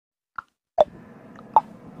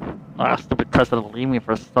Stupid Chris will leave me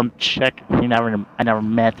for some chick I never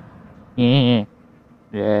met. Yeah.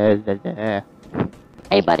 Yeah.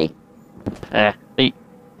 Hey, buddy. Hey.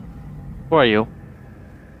 Who are you?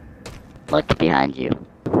 Look behind you.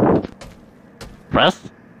 Chris?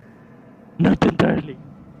 Not entirely.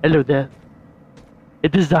 Hello there.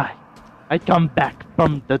 It is I. I come back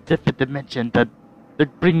from the different dimension to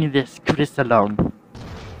bring this Chris along.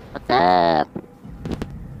 What's up?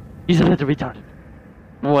 He's a little retarded.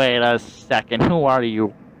 Wait a second, who are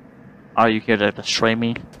you? Are you here to destroy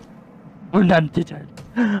me? We're not deterred.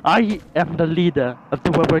 I am the leader of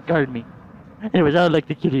the Weber Army. Anyways, I would like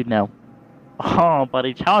to kill you now. Oh,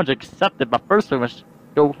 buddy, challenge accepted, but first we must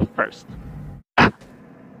go first.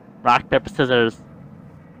 Rock, paper, scissors.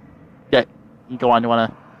 Yeah, go on, you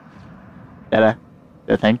wanna... that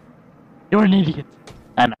thing? You're an idiot.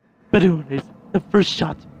 And but anyways, the first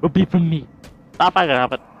shot will be from me. Stop, I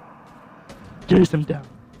got it. Chase him down.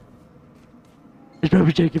 It's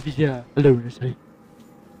probably Jake if he's alone, is he?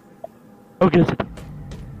 Okay, so,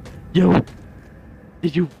 yo,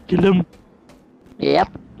 did you kill him?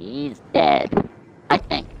 Yep, he's dead. I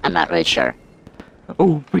think. I'm not really sure.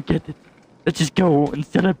 Oh, forget it. Let's just go and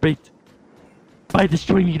celebrate by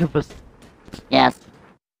destroying the universe. Yes.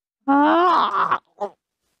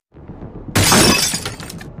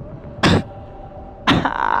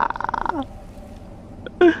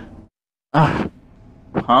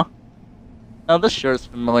 Huh? Now this sure is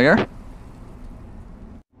familiar.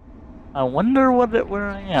 I wonder where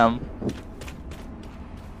I am.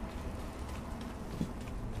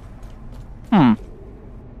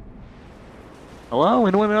 Hello?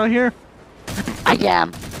 Anyone out here? I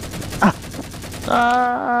am.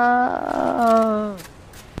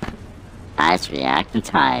 Nice reaction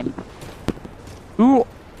time. Who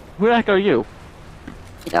the heck are you?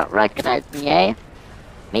 You don't recognize me, eh?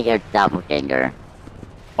 Meet your doppelganger.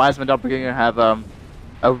 Why does my doppelganger have a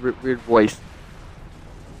weird voice?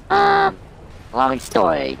 Long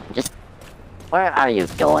story. Just, where are you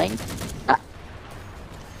going?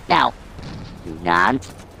 Now, do not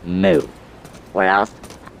move. Or else,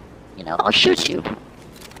 I'll shoot you.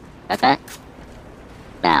 Okay?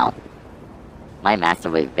 Now, my master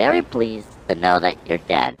will be very pleased to know that you're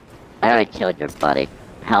dead. I already killed your buddy.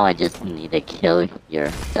 Now I just need to kill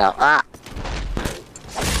yourself.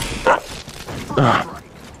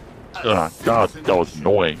 God, that was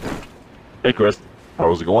annoying. Hey, Chris,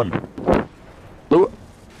 how's it going?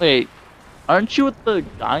 Wait, aren't you with the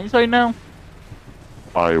guys right now?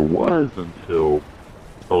 I was until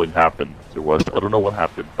something happened to us. I don't know what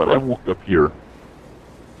happened, but I woke up here. A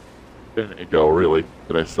minute ago, really,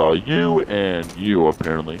 and I saw you and you,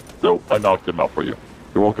 apparently. So, I knocked him out for you.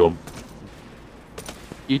 You're welcome.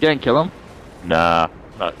 You didn't kill him? Nah,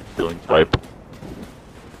 not stealing type.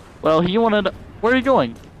 Well, he wanted... Where are you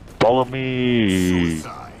going? Follow me.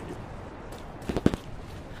 Suicide.